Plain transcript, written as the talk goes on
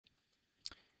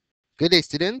Good day,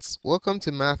 students. Welcome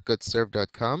to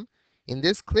mathgotserved.com. In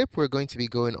this clip, we're going to be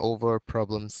going over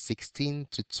problems 16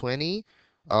 to 20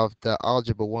 of the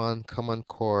Algebra 1 Common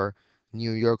Core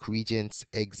New York Regents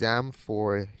exam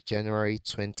for January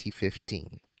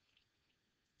 2015.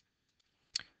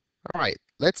 All right,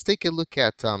 let's take a look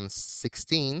at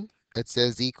 16. It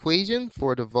says the equation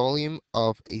for the volume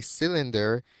of a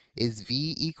cylinder is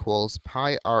V equals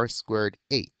pi r squared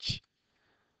h.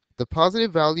 The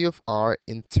positive value of r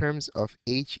in terms of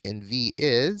h and v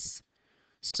is,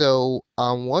 so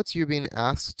what you're being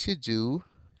asked to do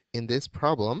in this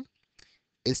problem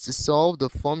is to solve the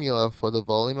formula for the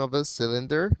volume of a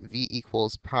cylinder, V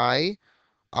equals pi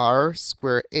r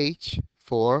square h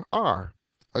for r.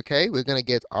 Okay, we're going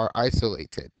to get r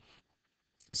isolated.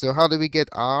 So how do we get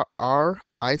r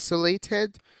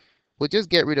isolated? We'll just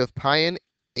get rid of pi and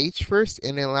h first,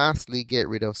 and then lastly get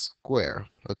rid of square.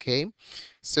 Okay,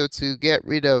 so to get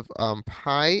rid of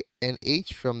pi and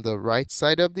h from the right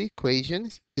side of the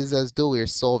equation is as though we're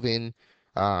solving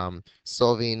an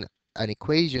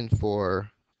equation for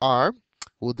r.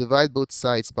 We'll divide both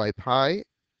sides by pi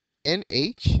and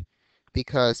h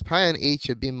because pi and h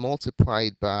are being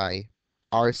multiplied by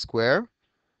r squared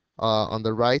on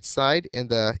the right side, and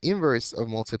the inverse of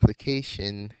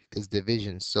multiplication is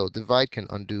division. So divide can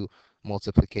undo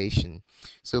multiplication.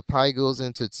 So pi goes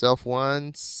into itself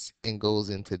once and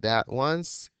goes into that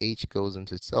once. H goes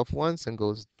into itself once and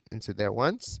goes into that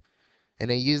once. And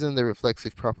then using the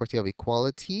reflexive property of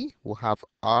equality, we'll have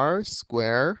r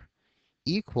squared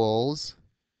equals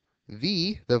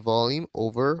V, the volume,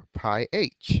 over pi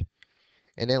h.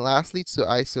 And then lastly, to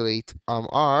isolate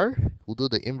r, we'll do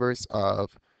the inverse of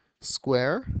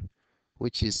square,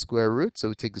 which is square root. So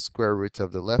we take the square root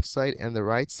of the left side and the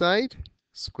right side.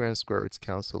 Square and square roots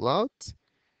cancel out.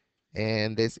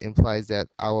 And this implies that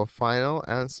our final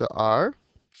answer r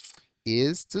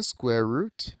is the square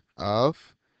root of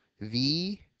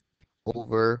v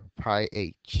over pi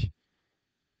h.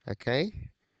 Okay?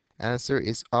 Answer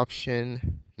is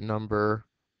option number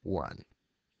 1.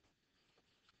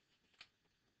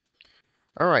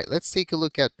 All right, let's take a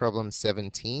look at problem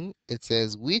 17. It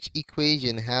says, which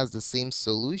equation has the same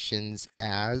solutions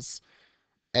as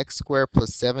x squared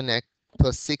plus 7x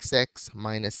plus 6x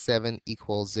minus 7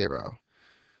 equals 0?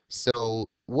 So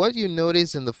what you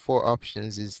notice in the four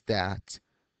options is that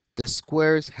the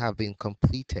squares have been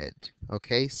completed.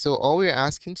 Okay, so all we're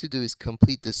asking to do is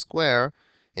complete the square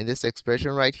in this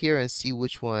expression right here and see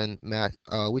which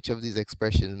of these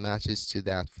expressions matches to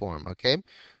that form. Okay,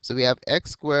 so we have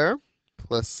x squared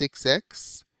plus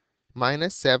 6x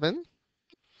minus 7.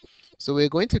 So we're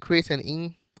going to create an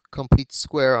incomplete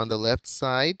square on the left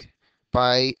side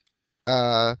by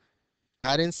uh,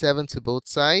 adding 7 to both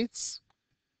sides.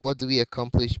 What do we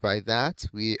accomplish by that?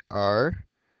 We are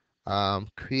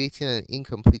creating an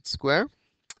incomplete square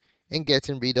and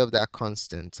getting rid of that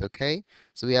constant. Okay,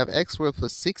 so we have x squared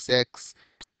plus 6x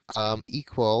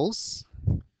equals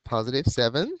positive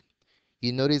 7.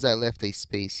 You notice I left a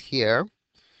space here.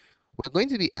 We're going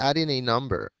to be adding a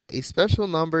number, a special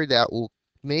number that will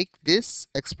make this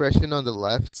expression on the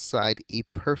left side a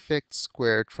perfect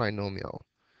square trinomial.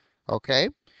 Okay?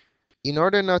 In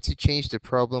order not to change the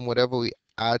problem, whatever we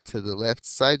add to the left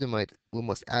side, we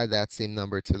must add that same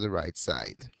number to the right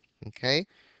side. Okay?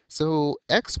 So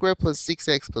x squared plus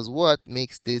 6x plus what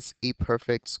makes this a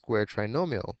perfect square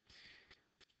trinomial?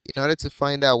 In order to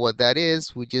find out what that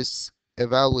is, we just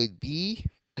evaluate b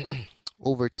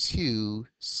over 2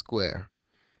 square.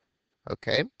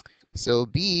 Okay, so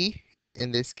b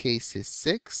in this case is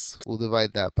 6. We'll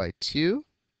divide that by 2,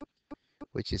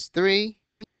 which is 3,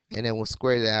 and then we'll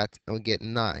square that and we'll get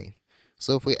 9.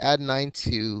 So if we add 9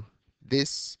 to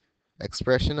this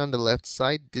expression on the left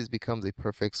side, this becomes a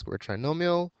perfect square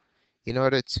trinomial. In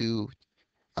order to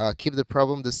keep the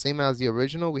problem the same as the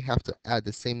original, we have to add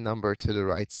the same number to the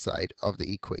right side of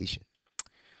the equation.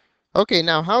 Okay,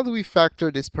 now how do we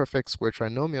factor this perfect square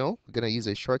trinomial? We're going to use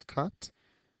a shortcut.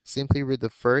 Simply read the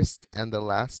first and the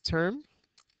last term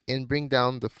and bring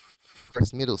down the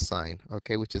first middle sign,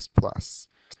 okay, which is plus.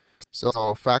 So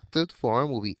our factored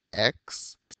form will be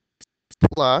x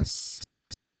plus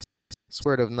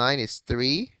square root of 9 is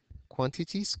 3,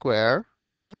 quantity square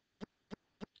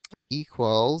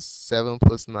equals 7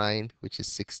 plus 9, which is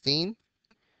 16.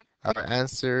 Our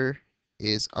answer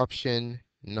is option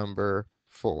number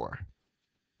 4.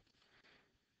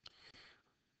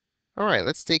 All right,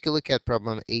 let's take a look at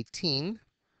problem 18.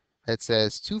 It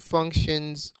says two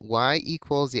functions y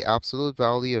equals the absolute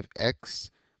value of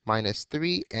x minus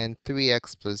 3 and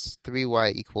 3x plus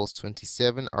 3y equals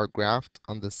 27 are graphed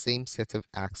on the same set of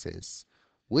axes.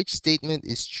 Which statement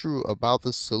is true about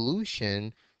the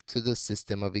solution to the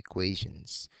system of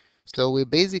equations. So we're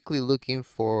basically looking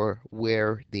for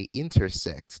where they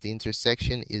intersect. The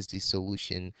intersection is the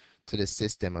solution to the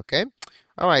system, okay?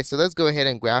 All right, so let's go ahead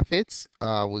and graph it.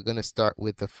 We're going to start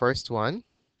with the first one,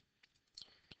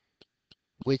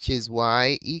 which is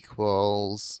y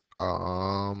equals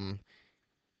the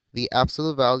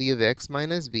absolute value of x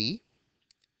minus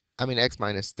x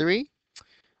minus 3.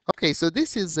 Okay, so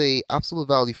this is a absolute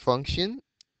value function,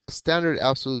 standard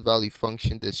absolute value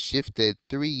function that's shifted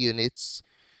 3 units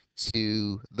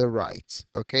to the right.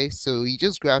 Okay, so you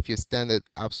just graph your standard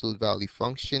absolute value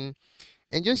function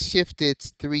and just shift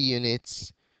it 3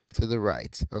 units to the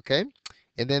right. Okay,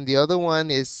 and then the other one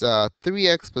is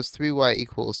 3x plus 3y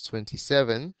equals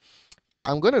 27.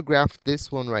 I'm going to graph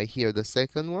this one right here, the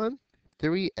second one,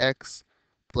 3x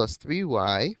plus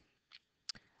 3y.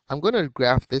 I'm going to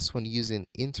graph this one using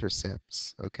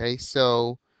intercepts. Okay,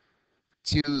 so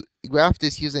to graph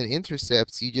this using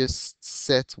intercepts, you just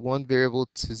set one variable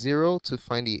to 0 to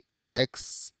find the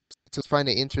x to find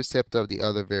the intercept of the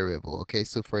other variable. Okay,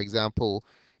 so for example,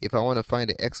 if I want to find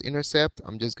the x-intercept,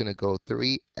 I'm just going to go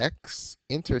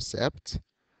 3x-intercept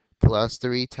plus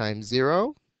 3 times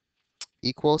 0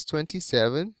 equals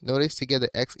 27. Notice to get the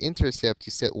x-intercept,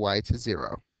 you set y to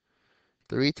 0.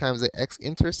 3 times the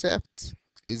x-intercept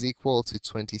is equal to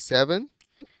 27.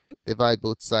 Divide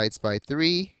both sides by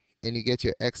 3, and you get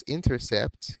your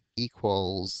x-intercept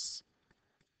equals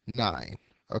 9.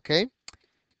 Okay?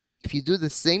 If you do the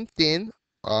same thing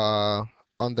on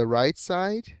the right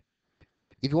side,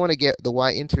 if you want to get the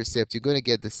y-intercept, you're going to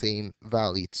get the same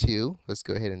value too. Let's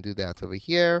go ahead and do that over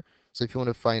here. So if you want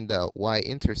to find the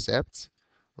y-intercept,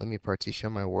 let me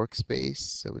partition my workspace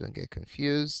so we don't get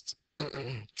confused.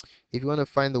 If you want to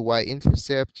find the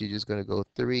y-intercept, you're just going to go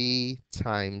 3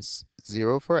 times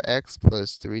 0 for x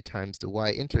plus 3 times the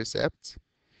y-intercept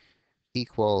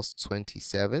equals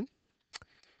 27.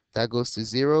 That goes to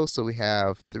 0, so we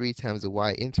have 3 times the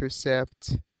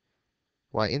y-intercept.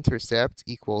 Y-intercept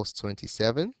equals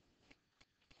 27.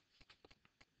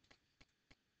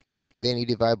 Then you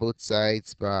divide both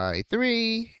sides by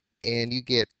 3, and you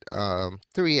get 9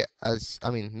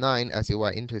 as your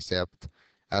y-intercept,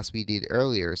 as we did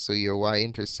earlier. So your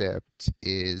y-intercept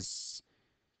is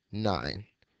 9.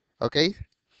 Okay,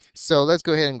 so let's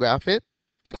go ahead and graph it.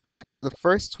 The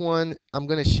first one, I'm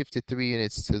going to shift it 3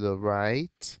 units to the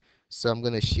right. So I'm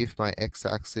going to shift my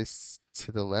x-axis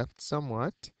to the left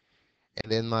somewhat.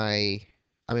 And then my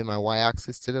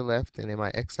y-axis to the left, and then my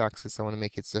x-axis, I want to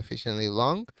make it sufficiently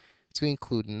long to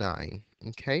include 9.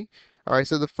 Okay? All right,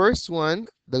 so the first one,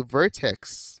 the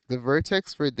vertex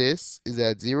for this is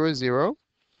at 0, 0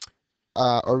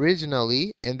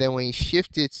 originally, and then when you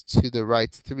shift it to the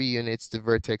right 3 units, the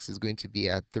vertex is going to be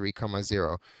at 3, comma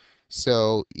 0.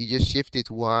 So you just shift it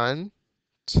 1,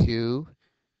 2,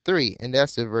 3, and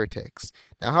that's the vertex.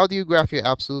 Now, how do you graph your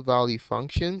absolute value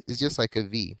function? It's just like a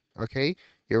V, okay?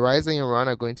 Your rise and your run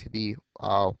are going to be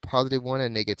positive 1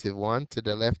 and negative 1 to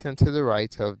the left and to the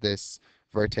right of this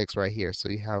vertex right here. So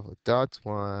you have a dot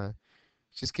 1,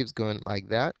 just keeps going like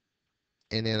that.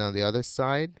 And then on the other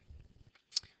side,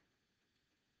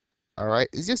 all right,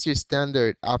 it's just your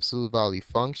standard absolute value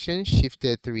function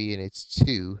shifted 3 units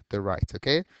to the right,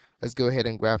 okay? Let's go ahead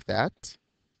and graph that.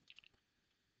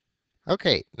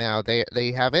 Okay, now there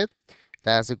you have it.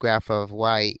 That's a graph of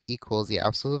y equals the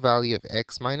absolute value of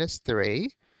x minus 3.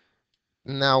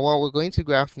 Now what we're going to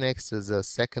graph next is the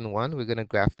second one. We're going to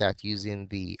graph that using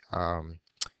the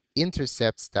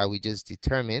intercepts that we just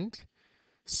determined.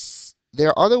 There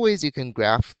are other ways you can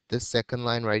graph the second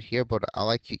line right here, but I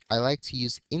like to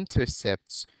use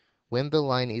intercepts when the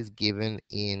line is given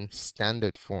in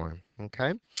standard form.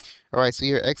 Okay? All right, so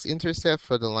your x-intercept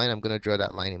for the line, I'm going to draw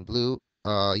that line in blue.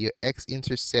 Your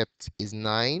x-intercept is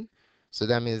 9. So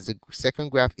that means the second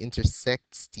graph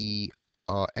intersects the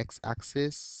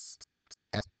x-axis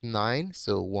at 9.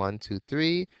 So 1, 2,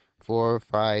 3, 4,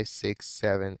 5, 6,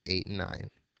 7, 8, 9.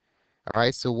 All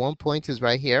right, so one point is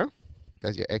right here.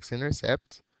 That's your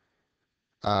x-intercept,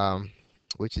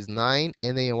 which is 9.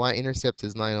 And then your y-intercept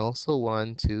is 9 also.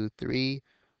 1, 2, 3,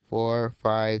 4,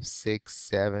 5, 6,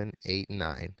 7, 8,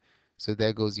 9. So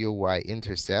there goes your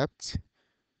y-intercept.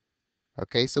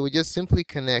 Okay, so we just simply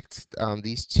connect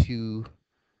these 2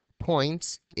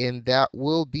 points, and that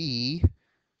will be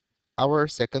our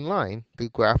second line, the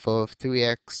graph of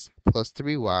 3x plus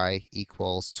 3y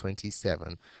equals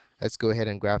 27. Let's go ahead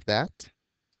and graph that.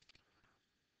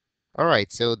 All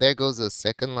right, so there goes the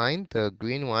second line, the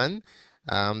green one.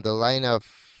 The line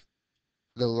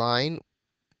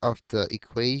of the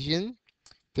equation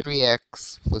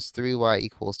 3x plus 3y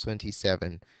equals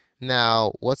 27.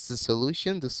 Now, what's the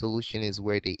solution? The solution is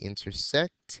where they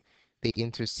intersect. They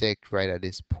intersect right at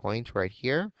this point right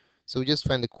here. So we just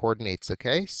find the coordinates,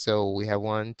 okay? So we have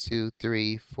 1, 2,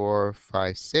 3, 4,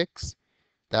 5, 6.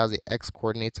 That's the x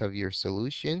coordinates of your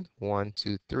solution. 1,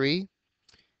 2, 3.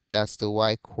 That's the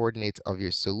y coordinate of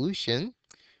your solution.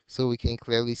 So we can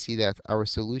clearly see that our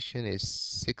solution is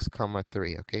 6 comma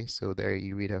 3. Okay, so there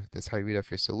you read off, that's how you read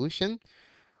off your solution.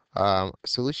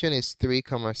 Solution is 3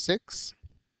 comma 6.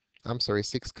 I'm sorry,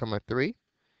 6 comma 3.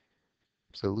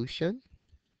 Solution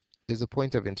is the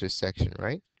point of intersection,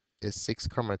 right? Is 6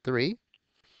 comma 3.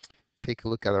 Take a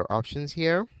look at our options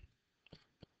here.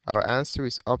 Our answer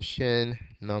is option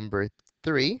number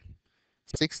 3.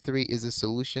 6, 3 is the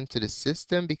solution to the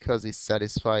system because it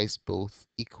satisfies both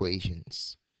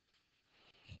equations.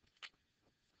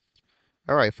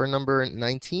 All right, for number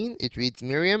 19, it reads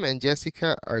Miriam and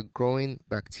Jessica are growing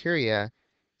bacteria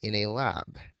in a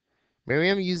lab.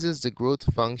 Miriam uses the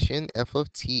growth function f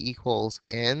of t equals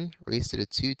n raised to the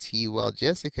 2t, while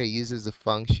Jessica uses the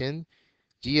function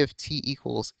g of t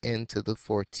equals n to the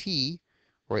 4t,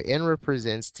 where n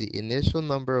represents the initial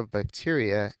number of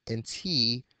bacteria and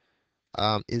t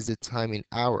is the time in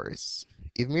hours.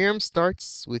 If Miriam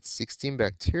starts with 16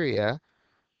 bacteria,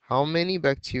 how many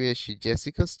bacteria should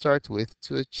Jessica start with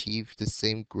to achieve the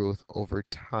same growth over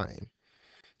time?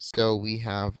 So we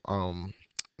have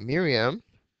Miriam.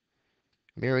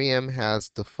 Miriam has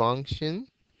the function,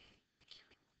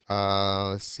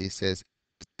 let's see, it says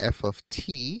f of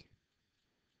t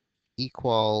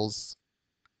equals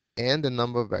and the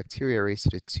number of bacteria raised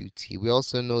to the 2t. We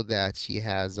also know that she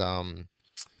has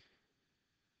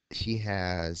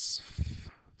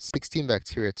 16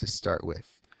 bacteria to start with.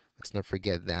 Let's not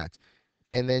forget that.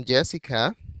 And then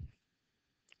Jessica,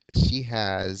 she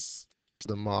has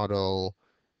the model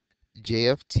j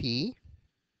of t.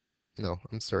 No,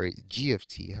 I'm sorry, g of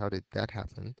t. How did that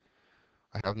happen?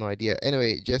 I have no idea.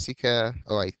 Anyway, Jessica,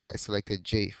 oh, I selected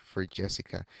J for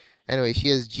Jessica. Anyway, she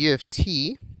has g of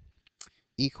t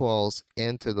equals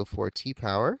n to the 4t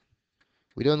power.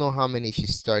 We don't know how many she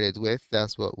started with.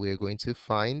 That's what we're going to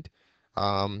find.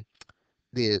 Um,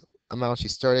 the amount she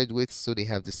started with, so they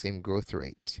have the same growth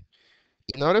rate.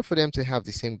 In order for them to have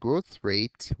the same growth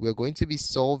rate, we're going to be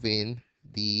solving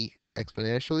the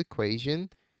exponential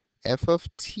equation f of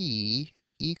t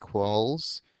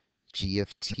equals g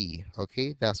of t.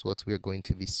 Okay, that's what we're going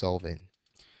to be solving.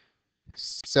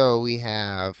 So we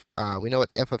know what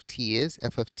f of t is.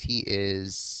 F of t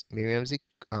is Miriam's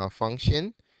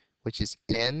function, which is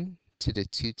n to the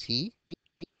 2t,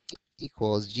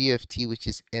 equals g of t, which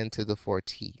is n to the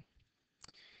 4t.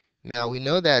 Now we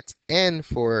know that n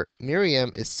for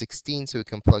Miriam is 16, so we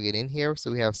can plug it in here.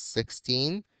 So we have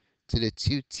 16 to the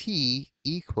 2t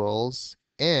equals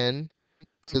n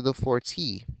to the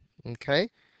 4t. Okay,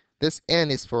 this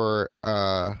n is for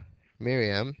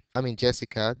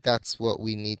Jessica. That's what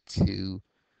we need to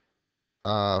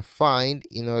find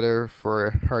in order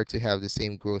for her to have the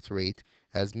same growth rate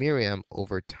as Miriam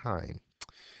over time.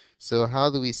 So how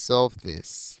do we solve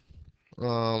this?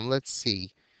 Let's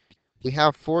see. We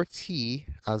have 4t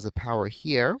as a power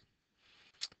here,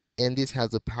 and this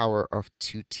has a power of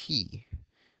 2t.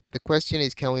 The question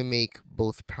is, can we make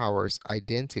both powers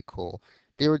identical?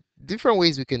 There are different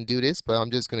ways we can do this, but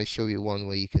I'm just going to show you one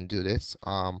way you can do this.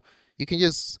 You can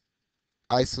just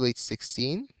isolate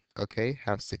 16, okay,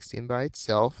 have 16 by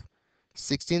itself,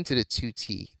 16 to the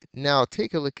 2t. Now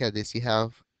take a look at this. You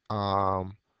have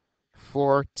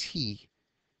 4t.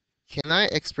 Can I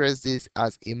express this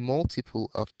as a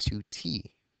multiple of 2t?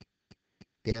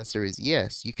 The answer is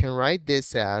yes. You can write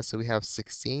this as, so we have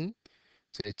 16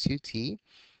 to the 2t.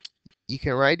 You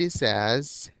can write this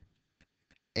as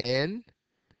n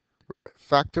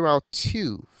factor out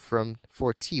 2 from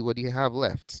 4t. What do you have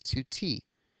left? 2t.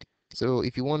 So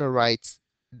if you want to write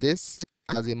this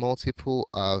as a multiple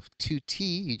of 2t,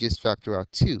 you just factor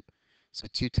out 2. So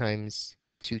 2 times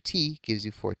 2t gives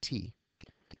you 4t.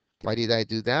 Why did I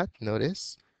do that?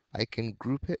 Notice I can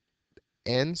group it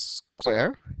n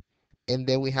square, and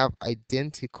then we have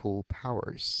identical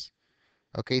powers.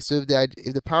 Okay, so if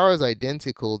the power is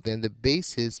identical, then the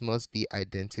bases must be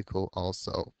identical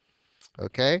also.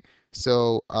 Okay,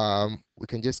 so we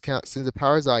can just count, since the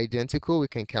powers are identical, we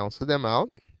can cancel them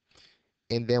out.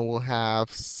 And then we'll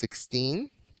have 16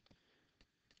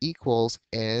 equals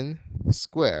n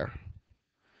square.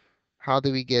 How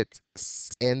do we get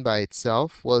n by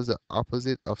itself? What is the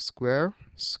opposite of square?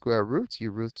 Square root. You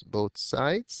root both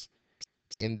sides.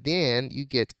 And then you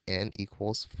get n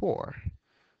equals 4.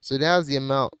 So that's the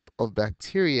amount of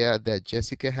bacteria that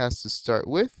Jessica has to start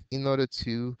with in order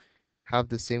to have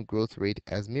the same growth rate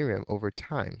as Miriam over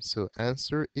time? So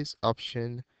answer is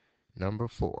option number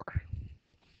 4.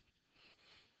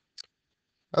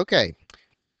 Okay,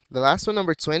 the last one,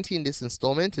 number 20 in this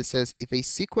installment, it says if a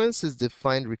sequence is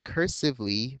defined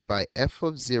recursively by f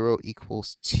of 0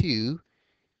 equals 2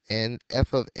 and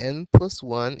f of n plus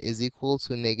 1 is equal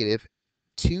to negative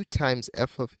 2 times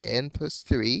f of n plus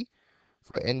 3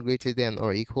 for n greater than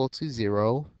or equal to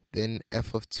 0, then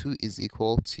f of 2 is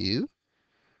equal to.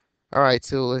 All right,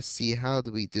 so let's see, how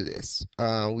do we do this?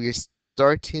 We're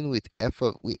starting with f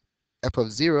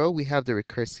of 0, we have the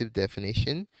recursive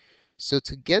definition. So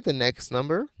to get the next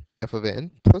number, f of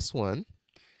n plus 1,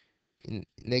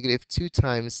 negative 2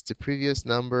 times the previous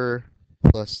number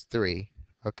plus 3.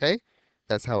 Okay,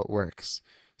 that's how it works.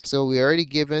 So we already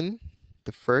given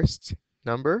the first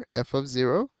number, f of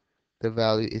 0. The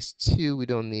value is 2. We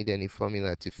don't need any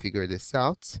formula to figure this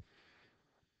out.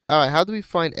 All right, how do we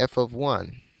find f of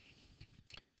 1?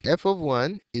 F of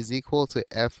 1 is equal to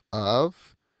f of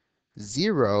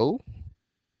 0,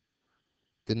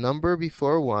 the number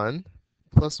before 1,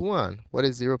 plus 1. What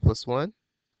is 0 plus 1?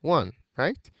 1,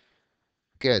 right?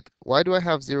 Good. Why do I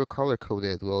have 0 color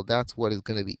coded? Well, that's what is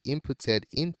going to be inputted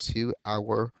into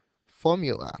our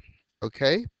formula.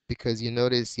 Okay? Because you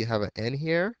notice you have an n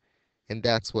here, and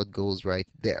that's what goes right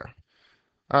there.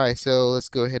 All right, so let's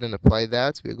go ahead and apply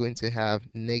that. We're going to have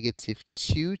negative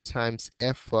 2 times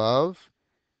f of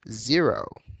 0.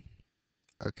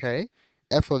 Okay?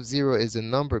 F of 0 is a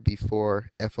number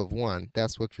before f of 1.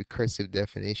 That's what recursive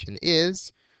definition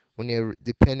is, when you're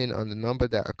depending on the number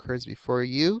that occurs before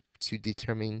you to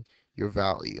determine your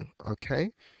value.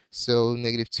 Okay? So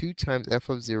negative 2 times f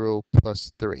of 0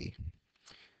 plus 3.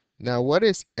 Now what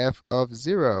is f of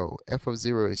 0? F of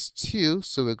 0 is 2,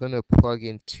 so we're going to plug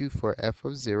in 2 for f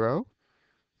of 0.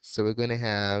 So we're going to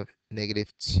have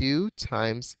negative 2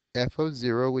 times f of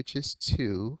 0, which is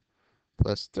 2,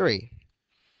 plus 3.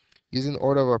 Using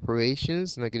order of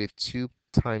operations, negative 2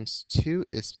 times 2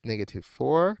 is negative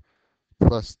 4,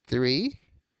 plus 3.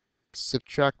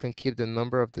 Subtract and keep the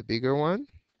number of the bigger one.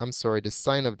 I'm sorry, the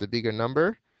sign of the bigger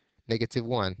number, negative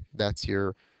 1. That's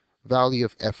your value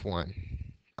of f1.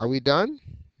 Are we done?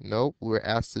 Nope, we're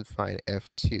asked to find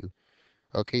f2.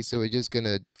 Okay, so we're just going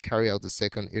to carry out the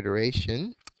second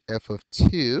iteration. F of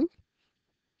 2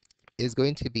 is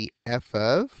going to be f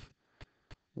of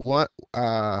what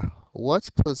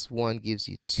plus 1 gives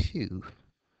you 2?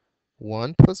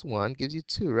 1 plus 1 gives you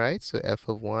 2, right? So f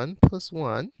of 1 plus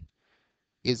 1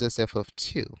 gives us f of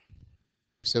 2.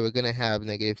 So we're going to have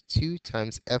negative 2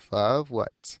 times f of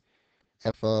what?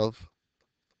 F of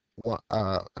 1,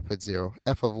 I put 0.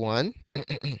 F of 1,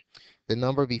 the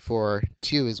number before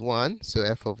 2 is 1. So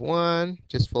f of 1,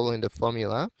 just following the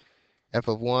formula, f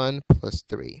of 1 plus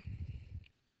 3.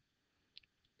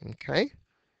 Okay?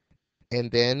 And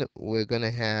then we're going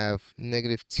to have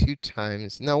negative 2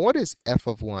 times. Now, what is f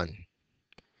of 1?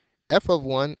 F of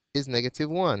 1 is negative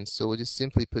 1. So we'll just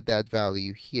simply put that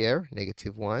value here,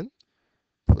 negative 1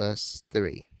 plus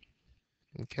 3.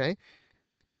 Okay?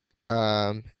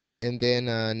 Um, and then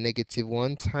negative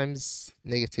 1 times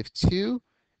negative 2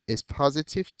 is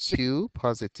positive 2.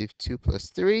 Positive 2 plus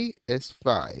 3 is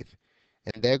 5.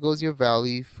 And there goes your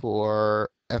value for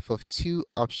f of 2,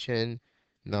 option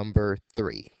number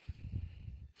 3.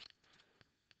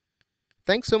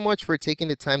 Thanks so much for taking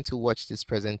the time to watch this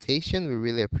presentation. We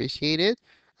really appreciate it.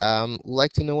 We'd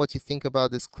like to know what you think about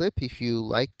this clip. If you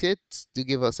liked it, do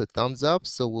give us a thumbs up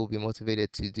so we'll be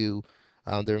motivated to do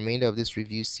the remainder of this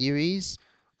review series.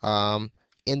 And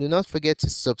do not forget to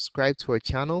subscribe to our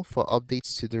channel for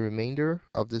updates to the remainder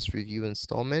of this review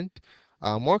installment.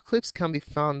 More clips can be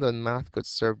found on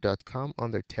mathgotserved.com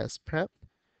under test prep.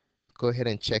 Go ahead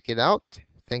and check it out.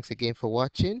 Thanks again for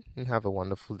watching and have a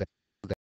wonderful day.